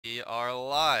We are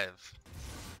live.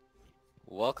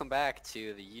 Welcome back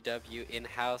to the UW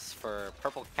in-house for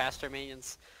Purple Caster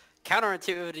Minions.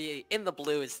 Counterintuitivity in the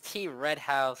blue is Team Red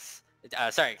House. It's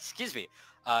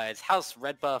House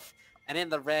Red Buff, and in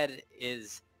the red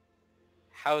is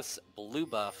House Blue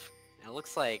Buff. And it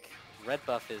looks like Red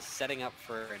Buff is setting up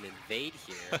for an invade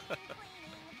here.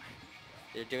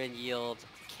 They're doing yield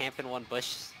camp in one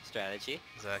bush strategy.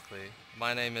 Exactly.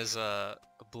 My name is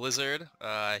Blizzard.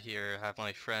 Here I have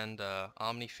my friend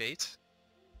Omni Fate.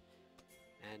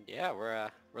 And yeah, we're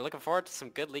looking forward to some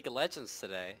good League of Legends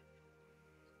today.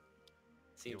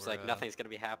 Seems like nothing's gonna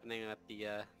be happening at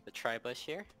the tri-bush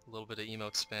here. A little bit of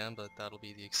emote spam, but that'll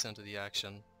be the extent of the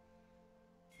action.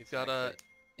 We've got Exactly.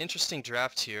 a interesting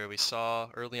draft here. We saw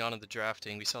early on in the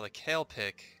drafting, we saw the Kale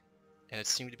pick, and it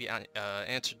seemed to be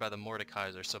answered by the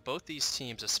Mordekaiser. So both these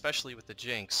teams, especially with the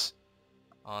Jinx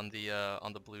on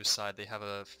the blue side, they have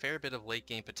a fair bit of late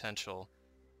game potential.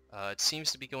 It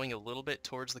seems to be going a little bit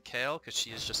towards the Kale because she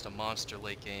is just a monster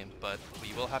late game, but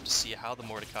we will have to see how the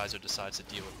Mordekaiser decides to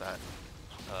deal with that.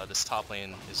 This top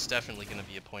lane is definitely going to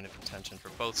be a point of contention for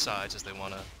both sides as they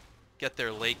want to get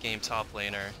their late game top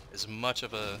laner as much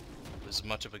of a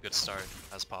good start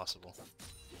as possible.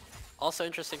 Also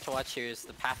interesting to watch here is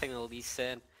the pathing of Lee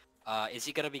Sin. Is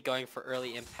he going to be going for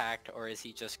early impact, or is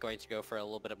he just going to go for a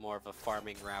little bit more of a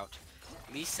farming route?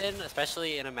 Lee Sin,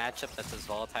 especially in a matchup that's as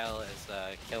volatile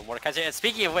as Kill Mordekaiser. And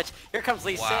speaking of which, here comes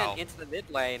Lee Sin into the mid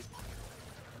lane.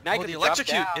 Now the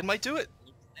electrocute! It might do it!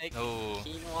 Oh,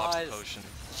 Quinoa is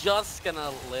just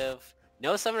gonna live.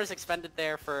 No summoners expended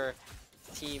there for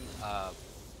team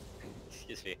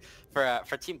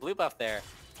for Team Blue Buff there.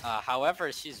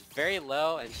 However, she's very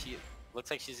low, and she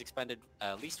looks like she's expended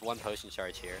at least one potion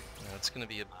charge here. Yeah, it's gonna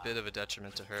be a bit of a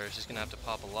detriment to her. She's gonna have to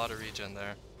pop a lot of regen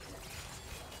there.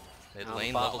 Mid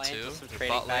lane level 2.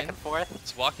 Bot lane. Back and forth.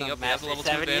 It's walking up. He has a level 2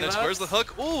 advantage. Where's the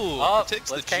hook? Ooh! Oh, takes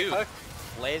the juke.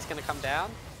 Flay's gonna come down.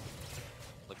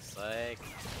 Looks like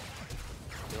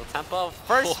dual tempo.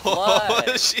 First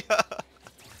blood.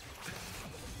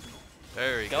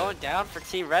 Very going down for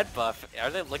Team Red Buff. Are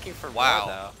they looking for more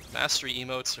though? Mastery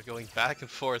emotes are going back and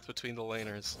forth between the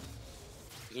laners.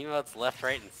 Emotes left,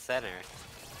 right, and center.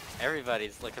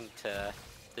 Everybody's looking to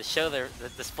show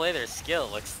display their skill.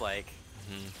 Looks like.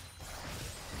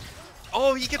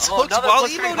 Oh, he gets hooked while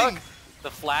emoting.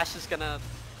 The flash is gonna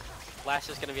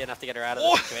be enough to get her out of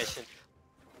the situation.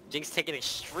 Jinx taking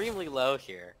extremely low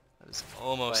here. That is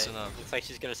almost enough. Looks like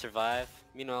she's gonna survive.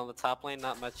 Meanwhile, on the top lane,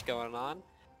 not much going on.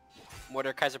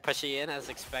 Mordekaiser pushing in as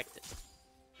expected.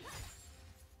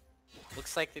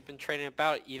 Looks like they've been trading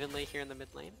about evenly here in the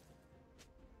mid lane.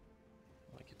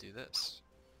 I could do this.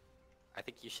 I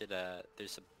think you should,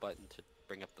 there's a button to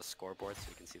bring up the scoreboard so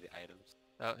you can see the items.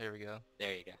 Oh, here we go.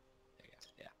 There you go. There you go.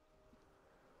 Yeah.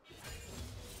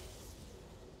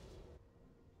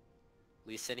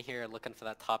 Lee Sin here looking for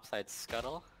that topside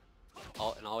scuttle.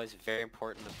 And always very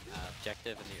important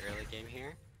objective in the early game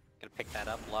here. Gonna pick that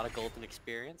up, a lot of golden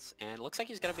experience, and looks like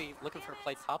he's gonna be looking for a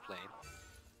play top lane.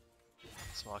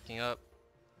 He's walking up.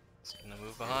 He's gonna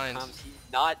move behind. He's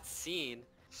not seen.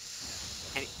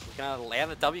 And he's gonna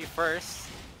land the W first.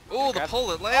 Oh, the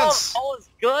pull, it lands! Oh, the pull is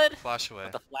good! Flash away.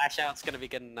 But the flash out's gonna be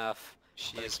good enough.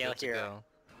 She is good to go.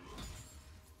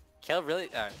 Kale really,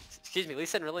 Lee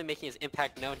Sin really making his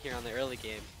impact known here on the early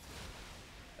game.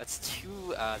 That's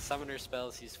 2 summoner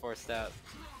spells he's forced out.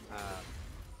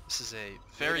 This is a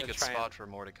very good spot for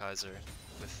Mordekaiser.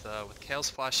 With Kale's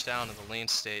flash down in the lane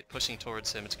state, pushing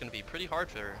towards him, it's going to be pretty hard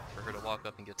for her to walk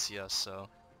up and get CS, so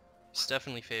it's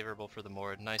definitely favorable for the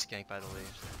Mord. Nice gank by the lead.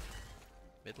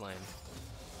 Mid lane.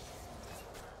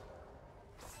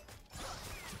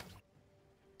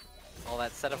 All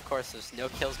that said, of course, there's no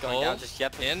kills going down just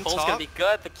yet. The pull's top. Gonna be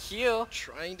good. The Q.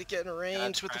 Trying to get in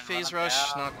range with the phase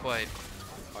rush, not quite.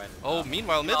 Oh,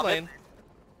 meanwhile, mid lane.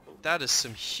 That is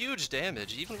some huge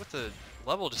damage, even with the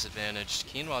level disadvantage.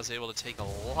 Quinoa is able to take a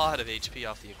lot of HP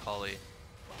off the Akali.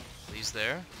 He's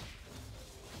there.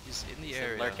 He's in the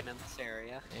area. Lurking in this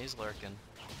area. Yeah, he's lurking.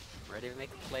 Ready to make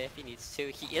a play if he needs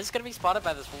to. He is going to be spotted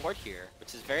by this ward here,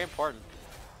 which is very important.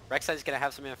 Rek'Sai is going to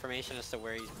have some information as to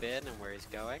where he's been and where he's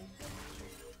going.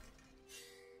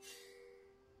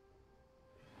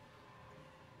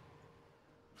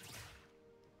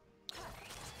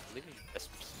 I believe best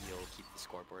peel, keep the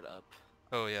scoreboard up.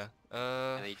 Oh yeah.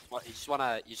 And you just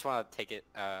wanna take it.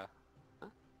 Huh?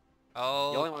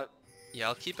 Yeah,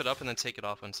 I'll keep it up and then take it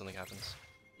off when something happens.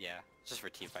 Yeah, just for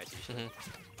team fights usually.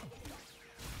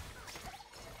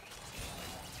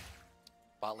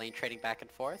 Bot lane trading back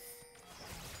and forth.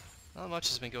 Not much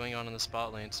has been going on in the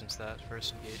spot lane since that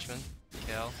first engagement.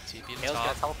 Kale, TP to Kale's top,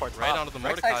 gonna teleport right top. onto the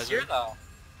Rek'Sai's Mordekaiser. here, though.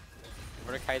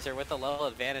 Mordekaiser with a level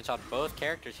advantage on both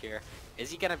characters here. Is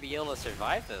he gonna be able to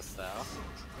survive this though?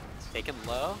 Take him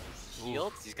low,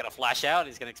 shields. He's gonna flash out.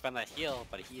 He's gonna expend that heal,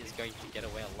 but he is going to get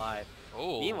away alive.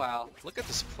 Oh, meanwhile, look at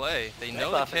this play. They Red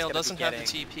know that buff is Kale gonna be doesn't have the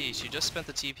getting- TP. She just spent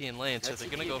the TP in lane, so No they're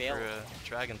gonna TP go for available. a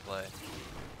dragon play.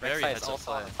 Very Rek'Sai heads is up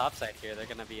also play. on the top side here. They're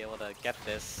gonna be able to get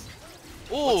this.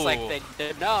 Ooh, Looks like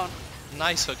they're known.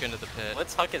 nice hook into the pit.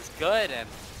 Blitz hook is good, and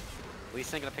Lee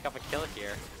Sin gonna pick up a kill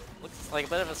here. Looks like a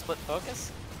bit of a split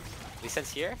focus. Lee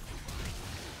Sin's here.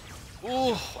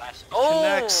 Ooh, Flash.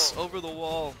 connects over the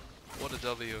wall. What a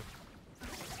W.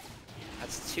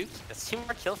 That's two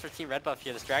more kills for Team Red Buff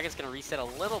here. This dragon's gonna reset a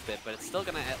little bit, but it's still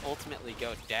gonna ultimately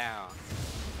go down.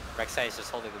 Rek'Sai is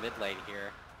just holding the mid lane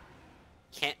here.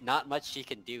 Not much she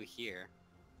can do here.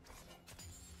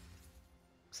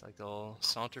 Looks like they'll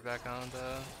saunter back on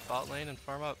the bot lane and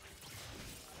farm up.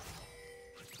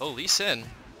 Oh, Lee Sin.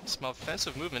 Some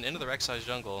offensive movement into the Rek'Sai's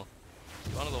jungle.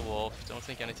 Onto the wolf. Don't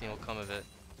think anything will come of it.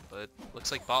 But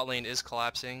looks like bot lane is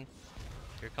collapsing.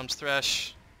 Here comes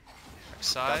Thresh.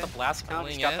 Rek'Sai. Got the blast count,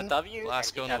 he's got the W.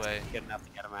 Blast and going that's away. good enough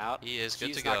to get him out. He is good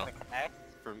Q's to not go. gonna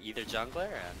connect from either jungler,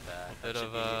 and that Bit should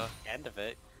of be the end of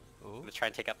it. Ooh. I'm gonna try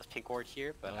and take out this pink ward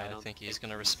here, but I I don't think he's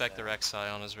gonna respect the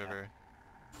Rek'Sai on his river.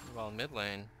 While mid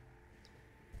lane.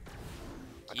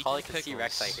 Macaulay can see Pickles.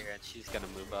 Rek'Sai here, and she's gonna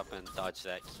move up and dodge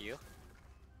that Q.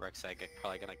 Rek'Sai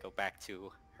probably gonna go back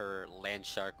to her land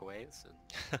shark ways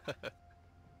and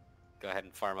go ahead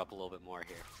and farm up a little bit more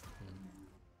here.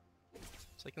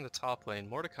 It's like in the top lane,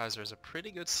 Mordekaiser is a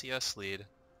pretty good CS lead.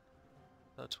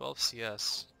 12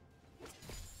 CS.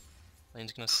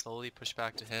 Lane's gonna slowly push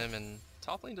back to him, and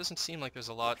top lane doesn't seem like there's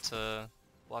a lot to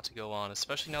go on,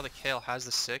 especially now that Kale has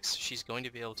the 6. She's going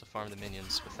to be able to farm the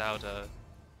minions without a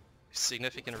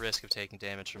significant risk of taking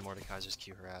damage from Mordekaiser's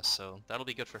Q harass, so that'll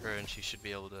be good for her, and she should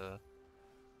be able to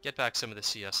get back some of the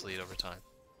CS lead over time.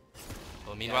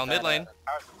 Well, meanwhile, mid lane,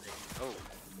 Oh.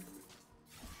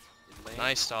 Mid lane.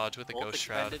 nice dodge with the Ult Ghost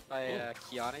Shroud. expended by Ooh.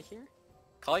 Kiana here.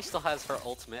 Kali still has her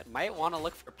ultimate. Might want to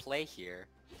look for play here.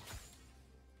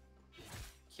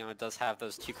 Kiana does have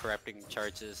those 2 corrupting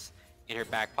charges in her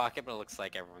back pocket, but it looks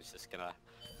like everyone's just gonna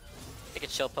take a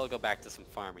chill pill, go back to some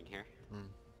farming here.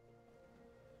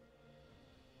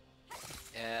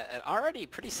 An already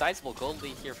pretty sizable gold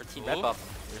lead here for Team Red Ooh,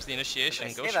 Buff. there's the As I initiation,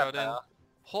 say Ghost that, Shroud in. though,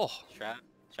 Oh,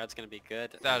 Shroud's gonna be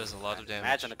good. that is a lot of damage.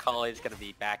 Imagine Akali's gonna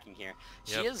be backing here.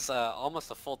 She Yep. is almost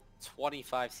a full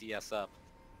 25 CS up.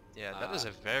 Yeah, that is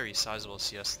a very sizable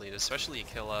CS lead, especially a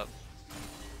kill up.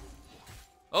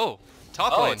 Oh,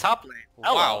 top lane. Top lane.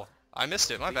 Wow, I missed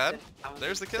it, my bad.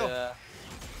 There's the kill. To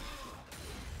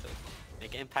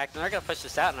make an impact. And they're gonna push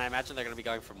this out, and I imagine they're gonna be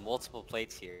going for multiple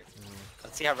plates here.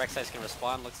 Let's see how Rek'Sai's gonna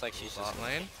respond. Looks like she's just Bot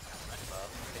lane.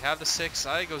 They have the 6,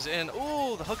 Saya goes in.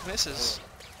 Ooh, the hook misses.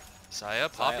 Saya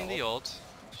popping the ult.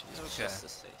 She's okay. just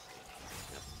as safe.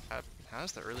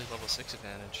 Has the early level 6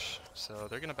 advantage, so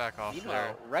they're gonna back off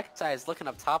Meanwhile, there. Rek'Sai is looking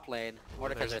up top lane.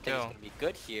 Mordekaiser, there's I the think, is kill. gonna be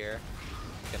good here.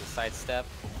 Gonna sidestep.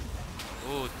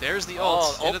 Ooh, there's the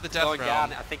ult into the death going realm.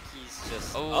 down. I think he's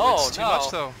just. Oh, it's too much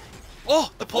though. Oh,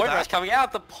 the pull Void Rush back. coming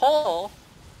out. The pull.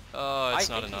 Oh, it's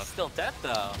I not think enough. he's still dead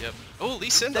though. Yep. Oh, Lee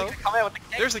Sin They're though. gonna come out with the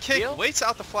kick. There's the kick. Steal. Waits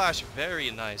out the flash.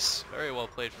 Very nice. Very well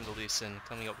played from the Lee Sin,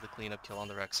 coming up with a cleanup kill on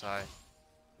the Rek'Sai.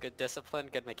 Good discipline,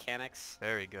 good mechanics.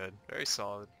 Very good. Very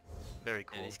solid. Very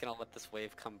cool. And he's gonna let this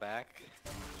wave come back.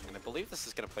 And I believe this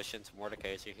is gonna push into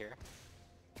Mordekaiser here.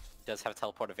 He does have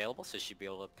teleport available, so he should be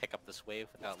able to pick up this wave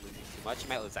without losing too much. He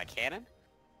might lose that cannon.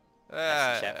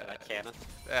 That's the chat for that cannon.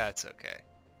 That's okay.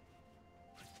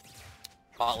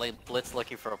 Bot lane Blitz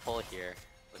looking for a pull here.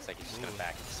 Looks like he's just gonna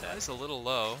back That instead. is a little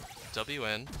low. W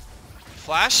in.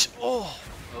 Flash. Oh.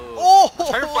 Oh!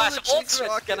 Oh! Turn flash the Jinx ultimate's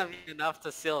rocket. gonna be enough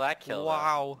to seal that kill. though.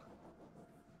 Wow.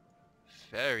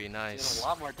 Very Doing nice. a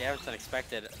lot more damage than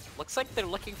expected. Looks like they're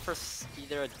looking for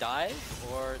either a dive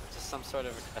or just some sort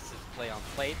of aggressive play on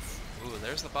plates. Ooh,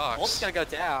 there's the box. Ult's gonna go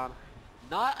down.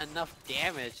 Not enough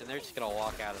damage, and they're just gonna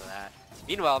walk out of that.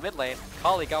 Meanwhile, mid lane,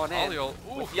 Kali going in Kali ult.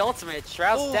 Ooh. with the ultimate.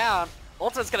 Shroud's Ooh. down.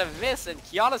 Ultimate's gonna miss, and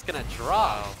Kiana's gonna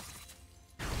drop.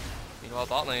 Wow. Meanwhile,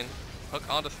 bot lane. Hook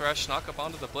onto Thresh, knock up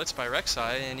onto the Blitz by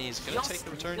Rek'Sai, and he's gonna Keel's take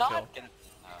the return not kill.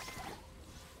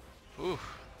 gonna- Ooh.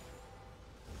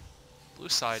 Blue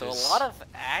side So a is lot of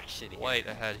action here. quite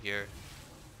ahead here.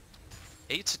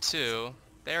 8-2.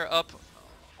 They're up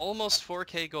almost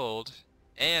 4k gold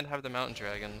and have the Mountain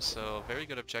Dragon, so very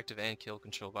good objective and kill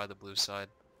control by the blue side.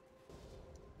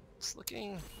 It's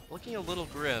looking a little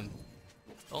grim.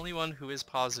 The only one who is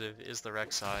positive is the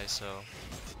Rek'Sai, so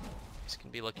he's gonna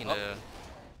be looking to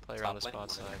play around the Top lane.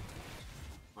 spot side.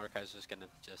 Mordekaiser's gonna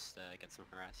just get some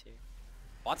harass here.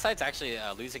 Bot side's actually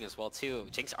losing as well too.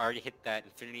 Jinx already hit that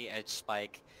Infinity Edge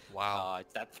spike. Wow.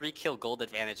 That 3-kill gold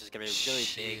advantage is going to be really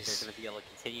big. They're Jeez. going to be able to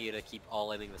continue to keep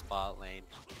all-inning this bot lane.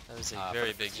 That is a For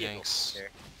very the big foreseeable Jinx. future.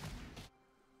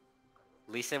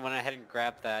 Lee Sin went ahead and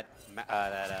grabbed that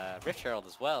Rift Herald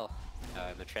as well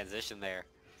in the transition there.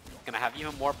 Gonna have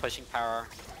even more pushing power,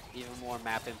 even more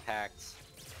map impact.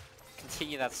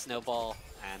 Continue that snowball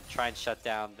and try and shut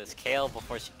down this Kale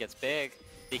before she gets big.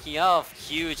 Speaking of,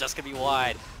 huge, that's gonna be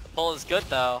wide. The pull is good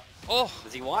though. Oh!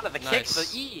 Does he want it? The kick, the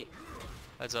E!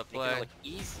 Heads up Making it play. look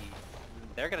easy.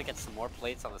 They're gonna get some more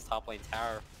plates on this top lane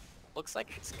tower. Looks like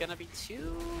it's gonna be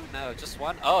 2? No, just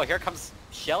 1. Oh, here comes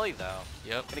Shelly though.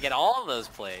 Yep. Gonna get all of those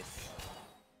plates.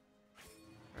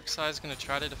 Rek'Sai's gonna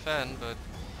try to defend, but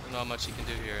I don't know how much he can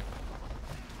do here.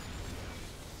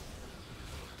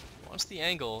 Wants the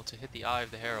angle to hit the eye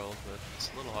of the Herald, but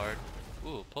it's a little hard.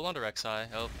 Ooh, pull onto Rek'Sai.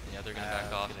 Oh, yeah, they're gonna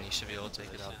back off, and he should be able to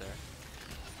take it out there.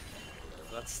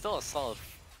 That's still a solid,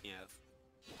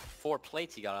 4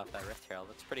 plates he got off that Rift Herald.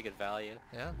 That's pretty good value.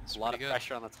 Yeah, it's A lot of pretty good.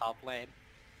 pressure on the top lane.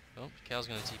 Oh, Kale's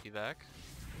gonna TP back.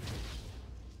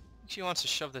 She wants to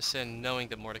shove this in, knowing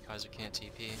that Mordekaiser can't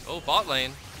TP. Oh, bot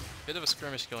lane. Bit of a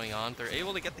skirmish going on. They're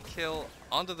able to get the kill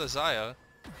onto the Xayah.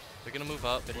 They're gonna move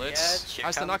up. Blitz. Yeah,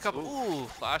 Has the knock up. Ooh. Ooh,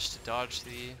 flash to dodge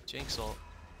the Jinx ult.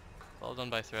 Well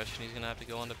done by Thresh, and he's gonna have to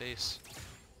go on to base.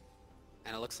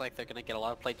 And it looks like they're gonna get a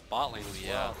lot of plates bot lane as Yeah,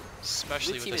 well.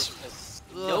 especially Blue with team this. is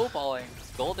snowballing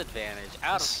this gold advantage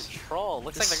out This- of control.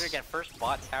 Looks like they're gonna get first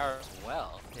bot tower as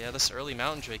well. Yeah, this early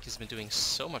Mountain Drake has been doing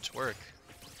so much work.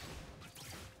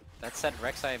 That said,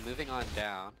 Rek'Sai moving on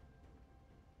down.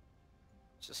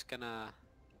 Just gonna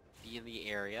be in the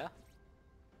area.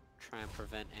 Try and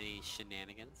prevent any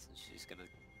shenanigans. And she's gonna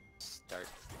start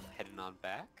heading on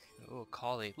back. Oh,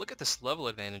 Kali. Look at this level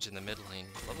advantage in the mid lane.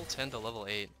 Level 10 to level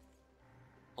 8.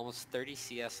 Almost 30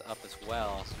 CS up as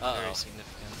well. Very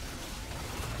significant.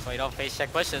 That's why you don't face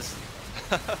check bushes.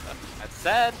 That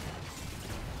said,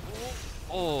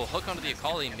 Oh, hook onto the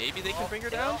Akali. Maybe they can bring her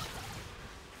down?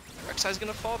 Rek'Sai's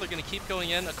gonna fall. They're gonna keep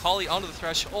going in. Akali onto the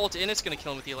Thresh. Ult in. It's gonna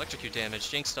kill him with the electrocute damage.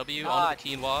 Jinx W onto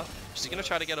the quinoa. She's gonna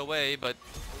try to get away, but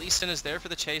Lee Sin is there for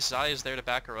the chase. Xayah is there to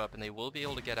back her up, and they will be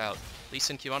able to get out. Lee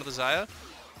Sin Q onto the Xayah.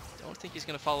 Don't think he's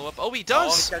gonna follow up. Oh, he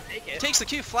does! take Takes the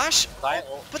Q. Flash! Xayah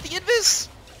Oh, but the Invis!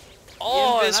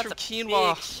 Oh, Invis and that's from a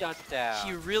quinoa. big shutdown.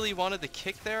 He really wanted the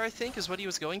kick there, I think, is what he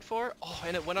was going for. Oh,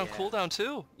 and it went on Yeah. cooldown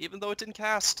too, even though it didn't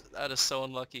cast. That is so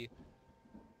unlucky.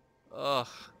 Ugh.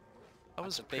 That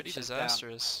was That's a big pretty shutdown.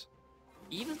 disastrous.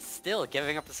 Even still,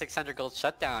 giving up the 600 gold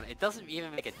shutdown, it doesn't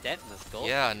even make a dent in this gold.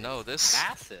 Yeah, no, this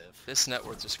Massive. net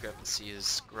worth discrepancy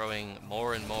is growing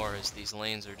more and more as these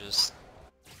lanes are just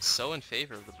so in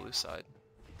favor of the blue side.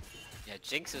 Yeah,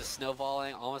 Jinx is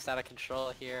snowballing, almost out of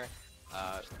control here.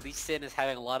 Lee Sin is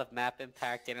having a lot of map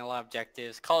impact, getting a lot of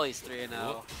objectives. Kali's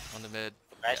 3-0. On the mid.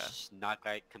 Thresh not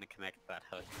quite gonna connect that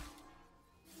hook.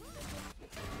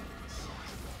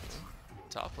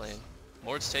 Top lane.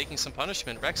 Mord's taking some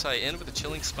punishment. Rek'Sai in with a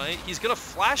chilling smite. He's gonna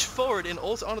flash forward and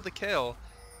ult onto the Kale.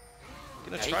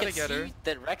 Gonna Yeah, try to you get can her. see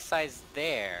that Rek'Sai's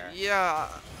there. Yeah.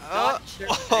 Not sure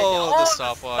if they Oh, know- the the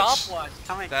stopwatch. stopwatch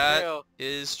coming That through.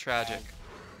 is tragic.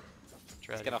 It's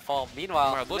Tragic. gonna fall. Meanwhile,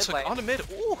 Alright, looks mid like lane, on the mid.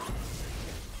 Ooh.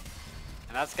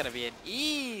 and that's gonna be an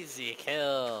easy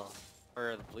kill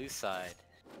for the blue side.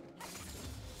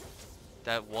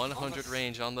 That 100 Almost.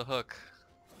 range on the hook.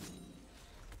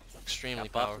 Extremely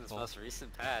Got buffed in this powerful. most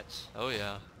recent patch. Oh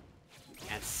yeah.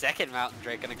 And second Mountain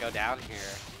Drake gonna go down here.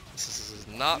 This does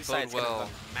not Blue bode side's gonna well. have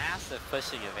a massive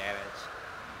pushing advantage.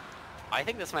 I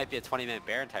think this might be a 20-minute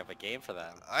Baron type of game for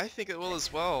them. I think it will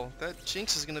as well. That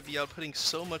Jinx is going to be outputting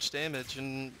so much damage,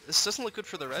 and this doesn't look good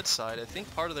for the red side. I think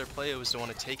part of their play was to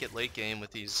want to take it late game with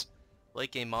these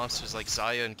late game monsters like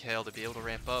Xayah and Kale to be able to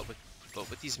ramp up. But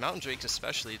with these Mountain Drakes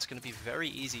especially, it's going to be very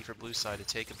easy for blue side to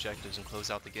take objectives and close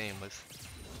out the game with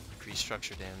increased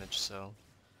structure damage. So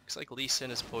looks like Lee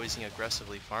Sin is poising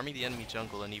aggressively, farming the enemy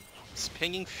jungle, and he's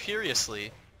pinging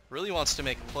furiously. Really wants to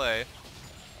make a play.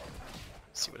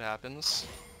 See what happens.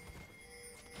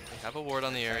 They have a ward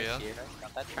on the area. Here,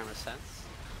 got that tremor sense.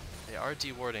 They are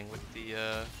dewarding with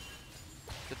the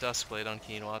Duskblade on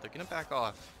Quinoa. They're gonna back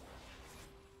off.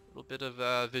 A little bit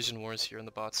of vision wars here on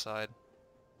the bot side.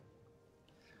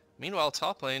 Meanwhile,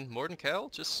 top lane, Mord and Kale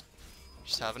just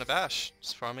having a bash,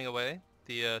 just farming away.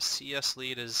 The CS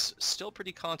lead is still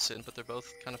pretty constant, but they're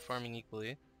both kind of farming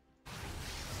equally.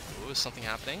 Ooh, is something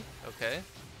happening? Okay.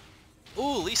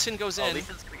 Ooh, Lee Sin goes in. Lee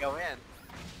Sin's gonna go in.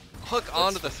 Hook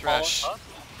onto the Let's follow Thresh. up.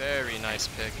 Very nice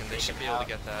pick, and they Take should him be able to out.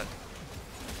 get that.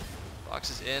 Box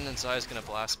is in, and Xayah's gonna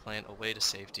blast plant away to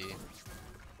safety.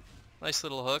 Nice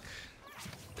little hook.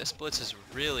 This blitz is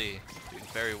really doing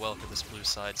very well for this blue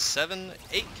side.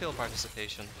 8 kill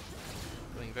participation.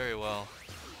 Doing very well.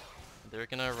 They're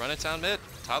gonna run it down mid,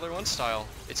 Tyler 1 style.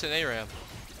 It's an ARAM.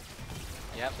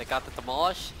 Yep, they got the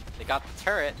demolish, they got the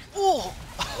turret. Oh!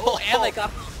 Oh, and they got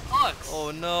the bugs.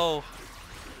 Oh no.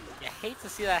 You hate to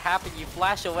see that happen. You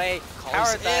flash away, Kali's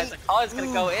power dives, in. and Kali's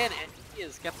gonna go Ooh. in, and she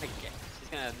is gonna get. She's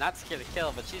gonna not secure the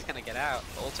kill, but she's gonna get out.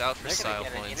 Ult out for They're style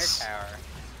gonna get points. an inner tower.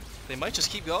 They might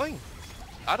just keep going.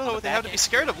 I don't know On what the they have back to be end,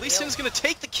 scared of. Lee Kale. Sin's gonna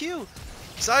take the Q.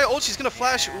 Zaya ult, she's gonna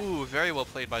flash. Yeah. Ooh, very well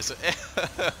played by Zaya.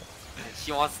 And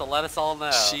she wants to let us all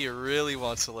know She really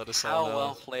wants to let us how all know.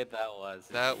 well played that was.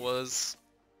 That was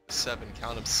 7,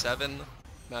 count them, 7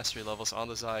 mastery levels on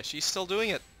the Zai. She's still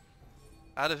doing it.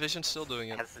 Out of vision, still doing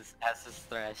it. As his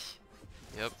thresh.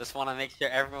 Yep. Just want to make sure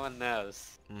everyone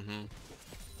knows. Mm-hmm.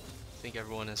 I think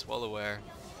everyone is well aware.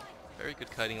 Very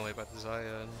good kiting away by the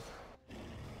Zaya.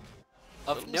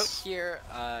 Of note here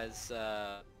is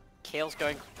Kale's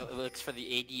going. Looks for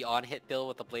the AD on hit build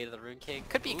with the Blade of the Rune King.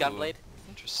 Could be Ooh, Gunblade.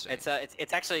 Interesting.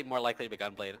 It's actually more likely to be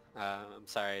Gunblade. I'm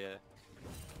sorry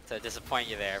to disappoint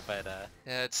you there, but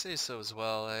Yeah, I'd say so as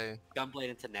well. Gunblade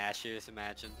into Nashers,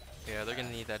 imagine. Yeah, they're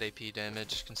gonna need that AP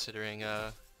damage considering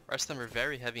the rest of them are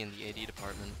very heavy in the AD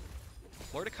department.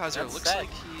 Mordekaiser That looks said, like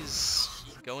he's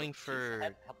going for...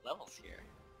 Have levels here.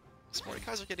 Is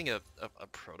Mordekaiser getting a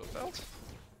proto belt?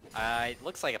 It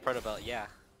looks like a proto belt, yeah.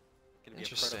 Gonna be a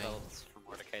proto Interesting. belt from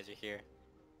Mordekaiser here.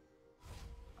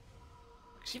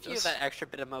 She Give you does- that extra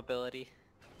bit of mobility.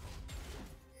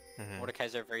 Mhm.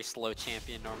 Mordekaiser, a very slow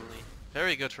champion normally.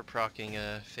 Very good for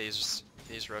proccing phase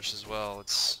rush as well.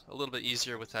 It's a little bit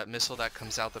easier with that missile that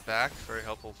comes out the back. Very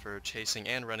helpful for chasing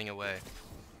and running away.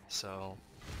 So,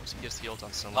 once he gets the ult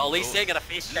on someone. Oh, Lee Sin gonna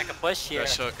face check a push here.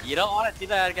 Thresh hook. You don't want to do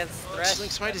that against Thresh.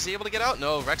 Slink Smite, is he able to get out?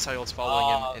 No, Rek'Sai ult's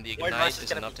following him, and the Void Ignite Rush is is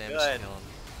gonna enough be damage good. to kill him.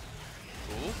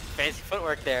 Ooh, Fancy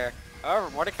footwork there. However,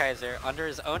 Mordekaiser under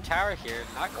his own tower here,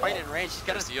 not quite in range. He's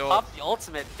gonna There's the ult. pop the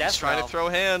ultimate death he's trying to realm. throw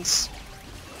hands.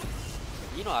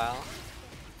 Meanwhile,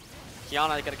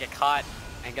 Kiana gonna get caught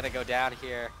and gonna go down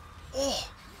here. Oh,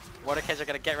 Mordekaiser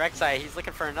gonna get Rek'Sai. He's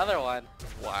looking for another one.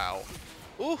 wow.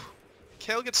 Ooh,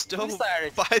 Kale gets stoned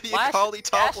Started by the flashing, Akali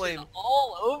top dashing lane.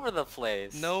 all over the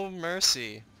place. No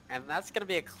mercy. And that's gonna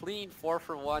be a clean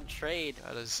 4-for-1 trade.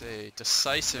 That is a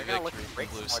decisive They're gonna look victory to break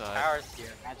from blue some more side. towers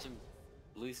here. Imagine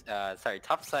blue,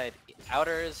 top side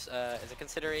outers is a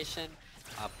consideration.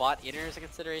 Bot inner is a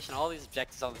consideration. All these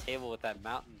objectives on the table with that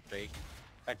mountain Drake.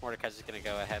 In fact, Mordekaiser's gonna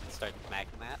go ahead and start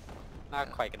smacking that. Not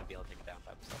Yeah. quite gonna be able to take it down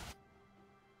by himself.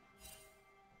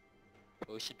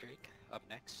 Ocean Drake up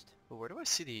next. But where do I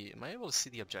see the... Am I able to see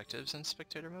the objectives in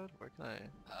spectator mode? Where can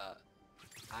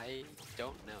I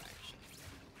don't know actually.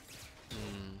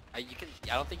 I... You can.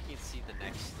 I don't think you can see the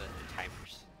next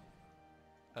timers.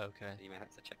 Okay. You might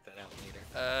have to check that out later.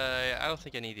 I don't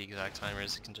think I need the exact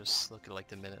timers. I can just look at like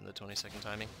the minute and the 20-second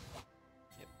timing.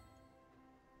 Yep.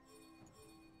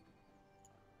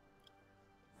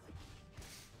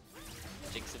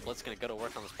 Jinx and Blitz gonna go to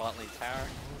work on the spot lane tower.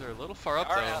 They're a little far up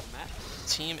Tower though. out, Matt.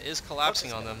 Team is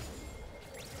collapsing on them.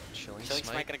 Chilling Chilling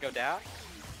Smite Smite. gonna go down.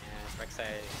 And Rek'Sai,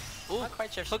 Ooh, not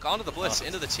quite sure. hook onto the blitz, Oh.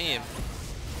 into the team.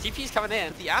 TP's coming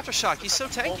in. The aftershock, he's so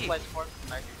tanky. Full-fledged force from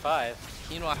 95.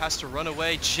 Quinoa has to run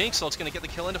away. Jinx ult's gonna get the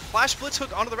kill into flash blitz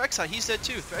hook onto the Rek'Sai. He's dead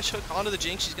too. Thresh hook onto the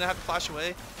Jinx. She's gonna have to flash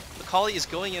away. Akali is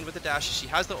going in with the dashes. She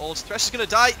has the ults. Thresh is gonna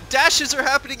die. Dashes are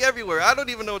happening everywhere. I don't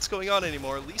even know what's going on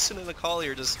anymore. Lee Sin and Akali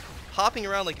are just hopping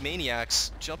around like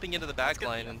maniacs, jumping into the back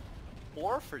line, and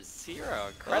 4-for-0.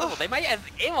 Incredible. Ugh. They might end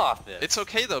the game off this. it's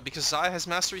okay though because Zai has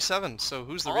Mastery 7. So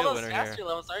who's the All real those winner mastery here?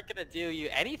 levels aren't gonna do you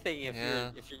anything if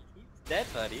Yeah. your team's dead,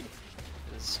 buddy.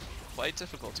 It's quite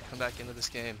difficult to come back into this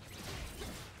game.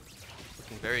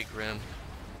 Looking very grim.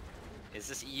 Is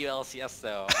this EULCS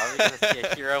though? Are we gonna see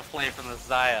a hero play from the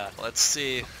Zaya? Let's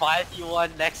see.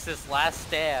 5v1 Nexus last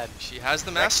stand. She has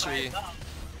the mastery. Rek'Sai is up.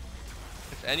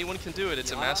 If anyone can do it,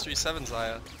 it's a Yeah. Mastery 7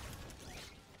 Zaya.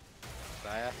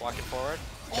 Zaya walking forward.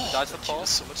 Oh, Dodge the she pulse. does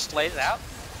so much Plays out.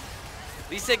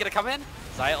 Lee Sin gonna come in.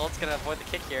 Zaya ult's gonna avoid the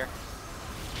kick here.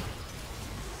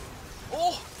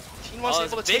 Oh! Quinoa's Oh,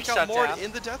 it's able a to big take out Mord shutdown.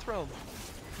 in the Death Realm.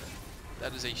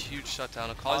 That is a huge shutdown.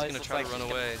 Akali's Akali's gonna looks try like to run she's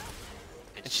gonna- away.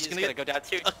 And she's she's gonna gonna get go down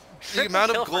too. the Triple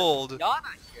amount kill of for gold. Yana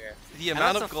here. The And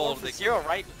amount that's of a gold. 4-for-0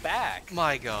 right back.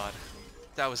 My god.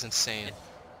 That was insane.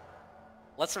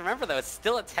 Let's remember though, it's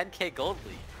still a 10k gold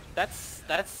lead.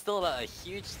 That's still a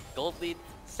huge gold lead.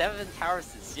 7 towers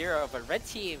to 0, but red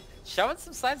team showing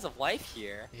some signs of life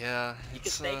here. Yeah, You can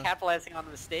it's, stay capitalizing on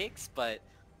the mistakes, but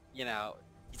you know,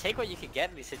 you take what you can get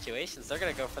in these situations. They're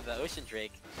gonna go for the Ocean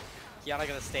Drake. Kiana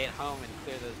gonna stay at home and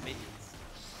clear those minions.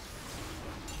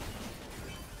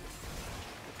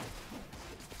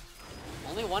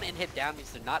 one in-hit down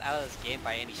means they're not out of this game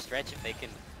by any stretch if they can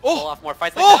Oh! pull off more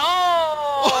fights like that.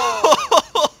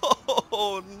 Oh!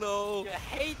 Oh no! You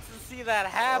hate to see that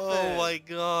happen. Oh my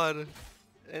god.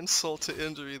 Insult to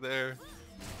injury there.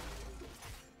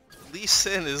 Lee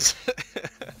Sin is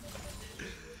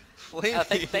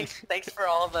flaming. Thanks for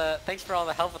all the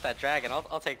help with that dragon.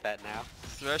 I'll take that now.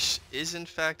 Thresh is in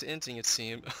fact inting, it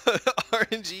seems.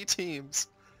 RNG teams.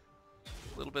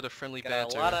 A little bit of friendly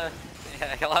banter. A lot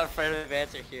of friendly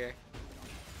banter here.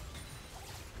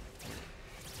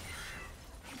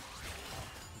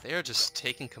 They are just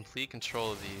taking complete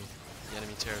control of the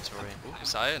enemy territory. Ooh,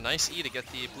 Saya, nice E to get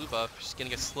the blue buff. She's gonna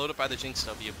get slowed up by the Jinx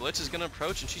W. Blitz is gonna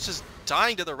approach and she's just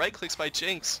dying to the right clicks by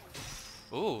Jinx.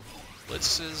 Ooh,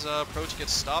 Blitz's approach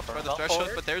gets stopped by the Thresh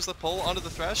hook, but there's the pull onto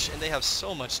the Thresh and they have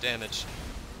so much damage.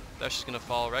 Thresh is gonna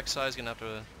fall, Rek'Sai is gonna have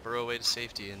to burrow away to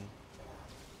safety, and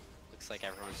looks like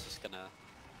everyone's just gonna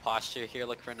posture here,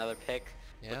 look for another pick.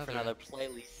 yeah, look for another play.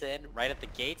 Lee Sin right at the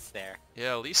gates there.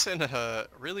 Yeah, Lee Sin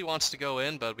really wants to go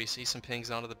in, but we see some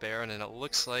pings onto the Baron, and it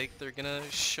looks like they're gonna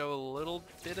show a little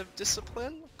bit of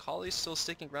discipline. Kali's still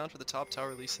sticking around for the top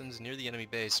tower. Lee Sin's near the enemy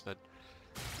base, but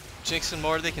Jinx and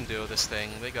more, they can do this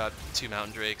thing. They got 2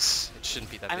 Mountain Drakes. It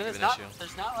shouldn't be that big of an issue.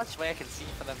 There's not much way I can see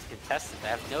for them to contest it. They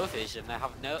have no vision. They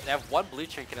have one blue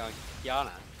trinket on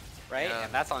Kiana, right? Yeah.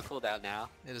 And that's on cooldown now.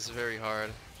 It is very hard.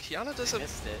 Kiana does have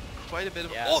quite a bit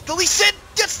of. Yeah. Oh, the Lee Sin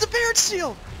gets the Baron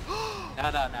steal! No.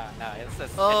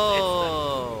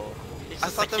 Oh, it's I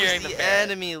thought that was the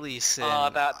Baron. enemy Lee Sin. Oh,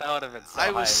 that would have been so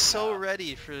I was hype. so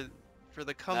ready for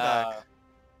the comeback.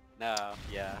 No,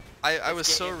 yeah. I was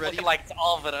so ready. Looking like it's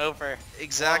all but over.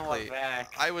 Exactly. Oh,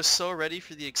 back. I was so ready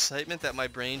for the excitement that my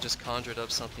brain just conjured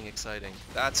up something exciting.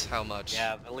 That's how much.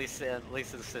 Yeah, at least the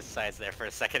sides there for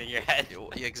a second in your head.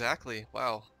 Yeah, exactly.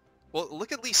 Wow. Well,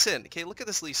 look at Lee Sin. Okay, look at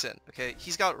this Lee Sin. Okay,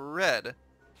 he's got red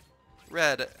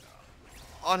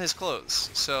on his clothes.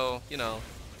 So, you know.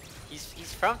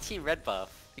 He's from Team Red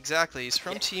Buff. Exactly. He's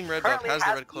from Team Red Buff, has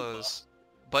the red clothes.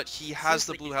 But he has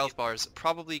the blue health bars.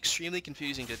 Probably extremely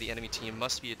confusing to the enemy team.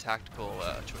 Must be a tactical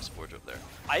choice of wardrobe there.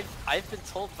 I've been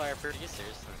told by our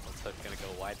producers, let's gonna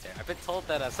go wide there. I've been told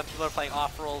that some people are playing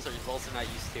off rolls or rolls they're not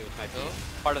used to, which might be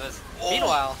part of this. Oh.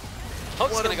 Meanwhile,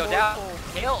 Hook's gonna go down. Pull.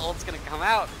 Kale ult's gonna come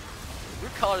out.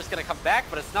 Root Color's gonna come back,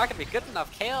 but it's not gonna be good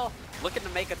enough. Kale looking to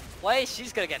make a play.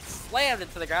 She's gonna get slammed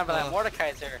into the ground by that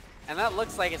Mordekaiser. And that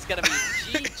looks like it's gonna be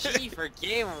GG for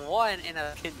game 1 in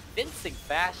a convincing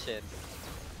fashion.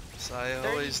 Saya 30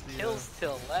 always the kills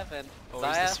to 11.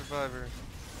 always Saya, the survivor.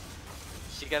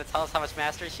 she gonna tell us how much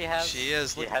mastery she has? She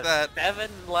is. Look she at has that.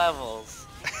 7 levels.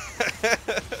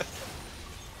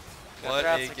 What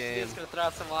a game. She's gonna throw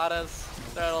out some autos,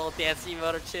 throw out a little dance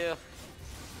emote or two.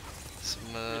 Some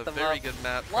very good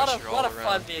map A lot pressure of all around.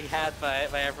 fun being had by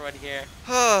everyone here.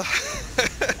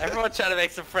 Everyone trying to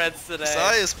make some friends today.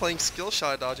 Saya is playing skill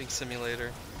shot dodging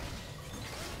simulator.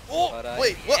 Oh, But,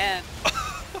 wait, what? And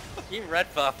Team Red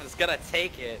Buff is gonna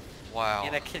take it Wow.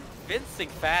 in a convincing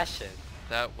fashion.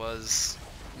 That was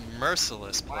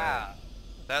merciless play. Wow.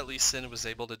 That Lee Sin was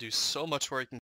able to do so much work